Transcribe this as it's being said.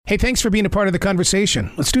Hey, thanks for being a part of the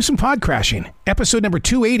conversation. Let's do some pod crashing. Episode number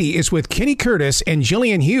 280 is with Kenny Curtis and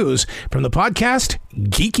Jillian Hughs from the podcast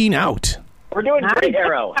Geeking Out. We're doing great,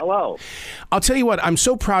 Arrow. Hello. I'll tell you what, I'm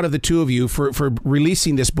so proud of the two of you for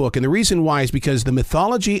releasing this book. And the reason why is because the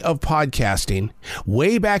mythology of podcasting,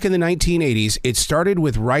 way back in the 1980s, it started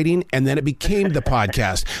with writing and then it became the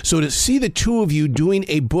podcast. So to see the two of you doing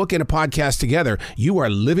a book and a podcast together, you are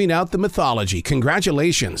living out the mythology.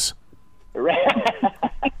 Congratulations.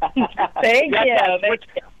 Thank you.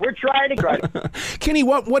 We're trying to grow. Kenny,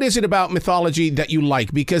 what is it about mythology that you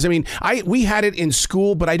like? Because, I mean, we had it in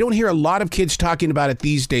school, but I don't hear a lot of kids talking about it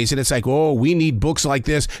these days. And it's like, oh, we need books like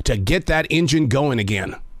this to get that engine going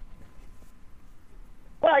again.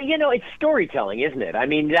 Well, you know, it's storytelling, isn't it? I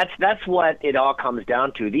mean, that's what it all comes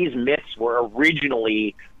down to. These myths were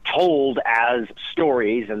originally told as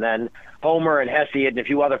stories, and then Homer and Hesiod and a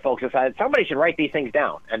few other folks decided somebody should write these things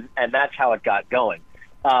down, and that's how it got going.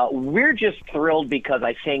 We're just thrilled because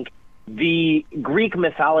I think the Greek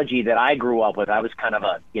mythology that I grew up with, I was kind of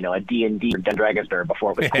a D&D or Dragons nerd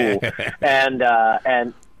before it was cool, and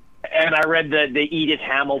I read the Edith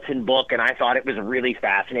Hamilton book, and I thought it was really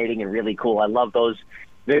fascinating and really cool. I love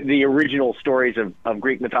the original stories of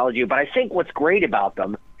Greek mythology, but I think what's great about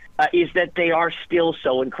them is that they are still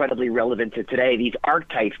so incredibly relevant to today. These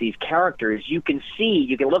archetypes, these characters, you can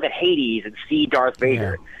look at Hades and see Darth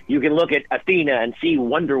Vader. Yeah. You can look at Athena and see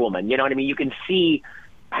Wonder Woman. You know what I mean? You can see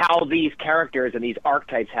how these characters and these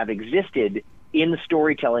archetypes have existed in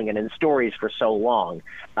storytelling and in stories for so long.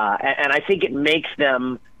 And I think it makes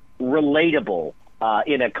them relatable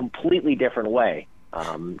in a completely different way.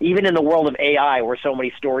 Even in the world of AI, where so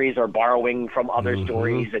many stories are borrowing from other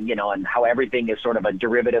stories, and how everything is sort of a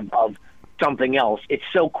derivative of something else, it's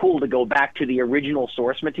so cool to go back to the original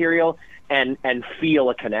source material and feel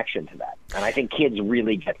a connection to that. And I think kids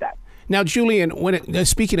really get that. Now, Julian,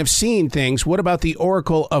 speaking of seeing things, what about the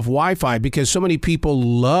Oracle of Wi-Fi? Because so many people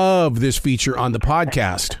love this feature on the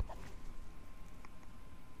podcast.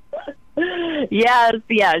 Yes,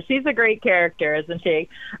 she's a great character, isn't she?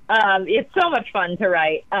 It's so much fun to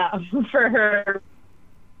write for her.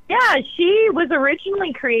 Yeah, she was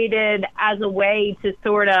originally created as a way to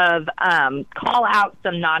sort of call out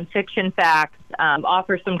some nonfiction facts,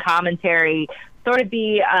 offer some commentary, sort of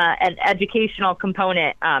be an educational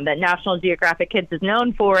component that National Geographic Kids is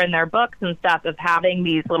known for in their books and stuff, of having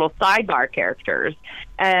these little sidebar characters.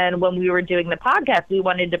 And when we were doing the podcast, we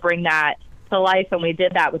wanted to bring that to life, and we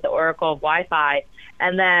did that with the Oracle of Wi-Fi.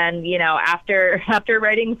 And then, after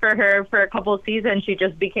writing for her for a couple of seasons, she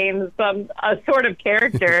just became a sort of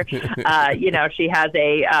character. She has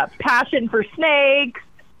a passion for snakes,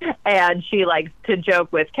 and she likes to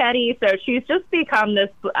joke with Kenny. So she's just become this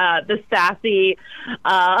sassy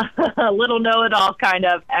little know-it-all kind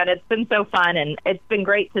of, and it's been so fun, and it's been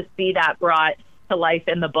great to see that brought to life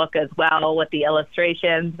in the book as well, with the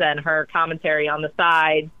illustrations and her commentary on the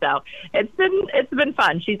side. So it's been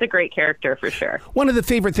fun. She's a great character for sure. One of the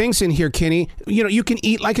favorite things in here, Kenny, you can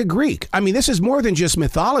eat like a Greek. I mean, this is more than just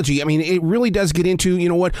mythology. I mean, it really does get into,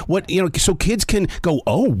 so kids can go,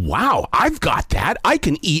 oh, wow, I've got that. I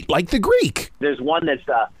can eat like the Greek. There's one that's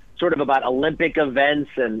sort of about Olympic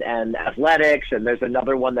events and athletics, and there's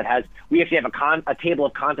another one that we actually have a table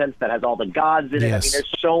of contents that has all the gods in it. Yes. I mean,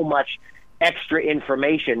 there's so much extra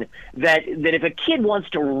information that if a kid wants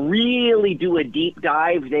to really do a deep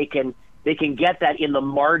dive, they can get that in the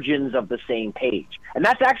margins of the same page. And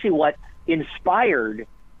that's actually what inspired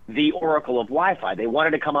the Oracle of Wi-Fi. They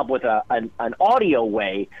wanted to come up with an audio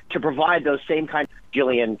way to provide those same kind.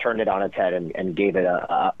 Jillian turned it on its head and gave it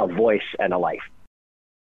a voice and a life.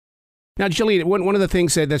 Now, Jillian, one of the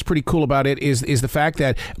things that's pretty cool about it is the fact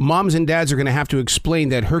that moms and dads are going to have to explain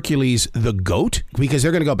that Hercules the goat, because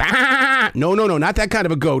they're going to go, bah! No, not that kind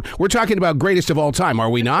of a goat. We're talking about greatest of all time, are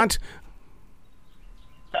we not?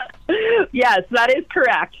 Yes, that is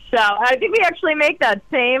correct. So I think we actually make that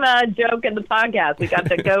same joke in the podcast. We got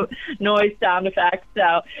the goat noise sound effects.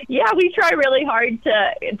 So yeah, we try really hard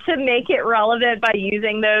to make it relevant by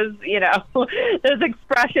using those, those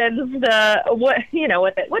expressions. What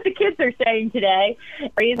the kids are saying today,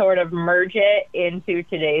 we sort of merge it into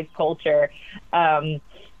today's culture. Has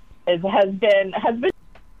been.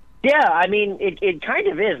 Yeah, I mean, it kind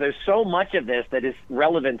of is. There's so much of this that is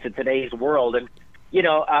relevant to today's world, and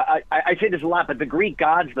I say this a lot, but the Greek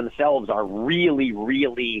gods themselves are really,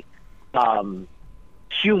 really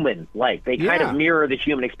human-like. They kind of mirror the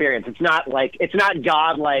human experience. It's not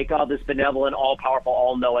God-like, this benevolent, all-powerful,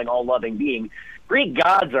 all-knowing, all-loving being. Greek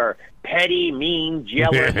gods are petty, mean,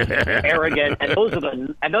 jealous, arrogant, and those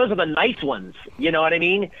are the nice ones. You know what I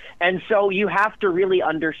mean? And so you have to really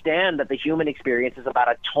understand that the human experience is about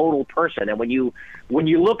a total person. And when you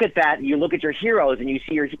look at that, you look at your heroes, and you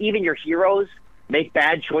see even your heroes make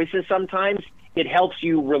bad choices sometimes. It helps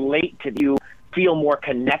you relate to you, feel more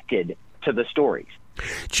connected to the stories.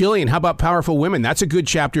 Jillian, how about powerful women? That's a good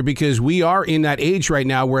chapter because we are in that age right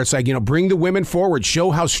now where it's like, bring the women forward,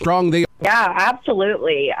 show how strong they are. Yeah,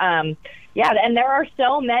 absolutely. And there are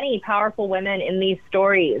so many powerful women in these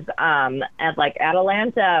stories. At like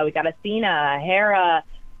Atalanta, we got Athena, Hera.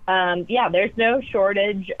 There's no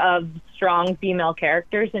shortage of strong female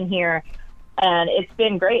characters in here. And it's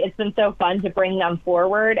been great. It's been so fun to bring them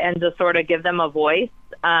forward and to sort of give them a voice.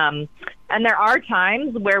 And there are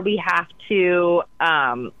times where we have to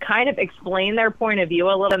kind of explain their point of view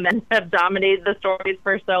a little. Men have dominated the stories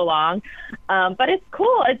for so long. But it's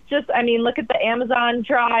cool. It's just, look at the Amazon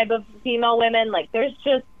tribe of female women. Like,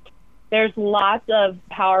 there's lots of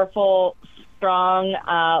powerful,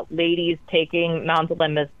 strong ladies taking Mount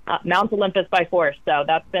Olympus by force. So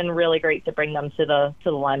that's been really great to bring them to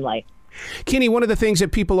the limelight. Kenny, one of the things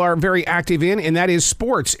that people are very active in, and that is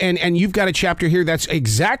sports. And you've got a chapter here that's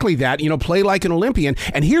exactly that, play like an Olympian.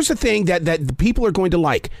 And here's the thing that the people are going to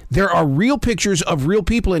like. There are real pictures of real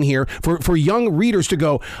people in here for young readers to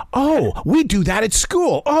go, oh, we do that at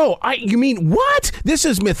school. Oh, you mean what? This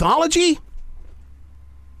is mythology?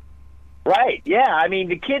 Right. Yeah.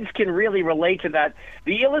 The kids can really relate to that.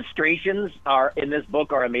 The illustrations in this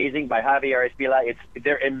book are amazing by Javier Espila.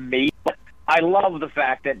 They're amazing. I love the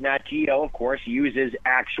fact that Nat Geo, of course, uses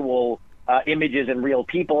actual images and real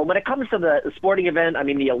people. And when it comes to the sporting event,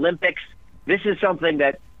 the Olympics, this is something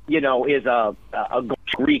that, is a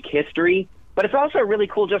Greek history. But it's also really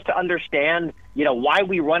cool just to understand, why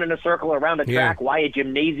we run in a circle around a track, why a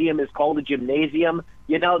gymnasium is called a gymnasium.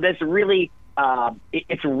 There's really...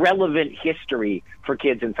 it's relevant history for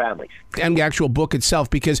kids and families. And the actual book itself,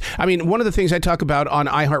 because, one of the things I talk about on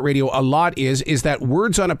iHeartRadio a lot is that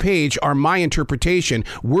words on a page are my interpretation.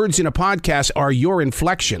 Words in a podcast are your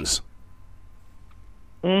inflections.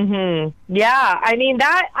 Mm-hmm. Yeah,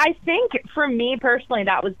 I think for me personally,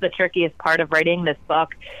 that was the trickiest part of writing this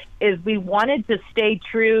book, is we wanted to stay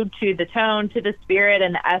true to the tone, to the spirit,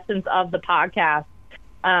 and the essence of the podcast.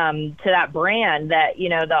 To that brand that,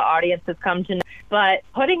 the audience has come to know. But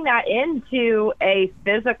putting that into a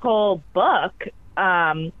physical book,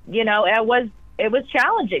 it was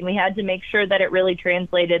challenging. We had to make sure that it really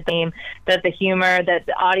translated the theme, that the humor, that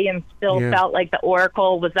the audience still felt like the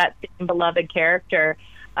Oracle was that same beloved character.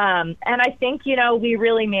 And I think, we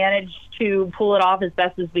really managed to pull it off as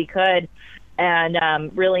best as we could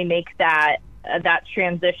and really make that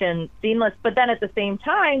transition seamless. But then at the same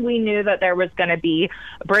time, we knew that there was going to be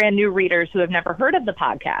brand new readers who have never heard of the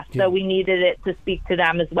podcast. So we needed it to speak to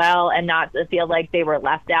them as well and not to feel like they were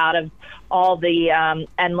left out of all the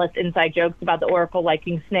endless inside jokes about the Oracle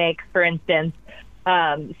liking snakes, for instance.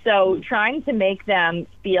 So trying to make them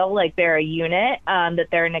feel like they're a unit, that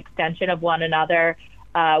they're an extension of one another,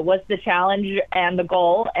 was the challenge and the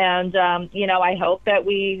goal. And, I hope that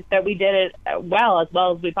we did it as well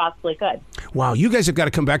as we possibly could. Wow, you guys have got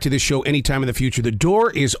to come back to this show anytime in the future. The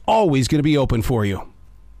door is always going to be open for you.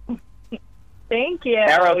 Thank you.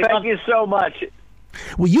 Arrow, thank you so much.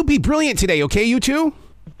 Will you be brilliant today, okay, you two?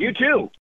 You too.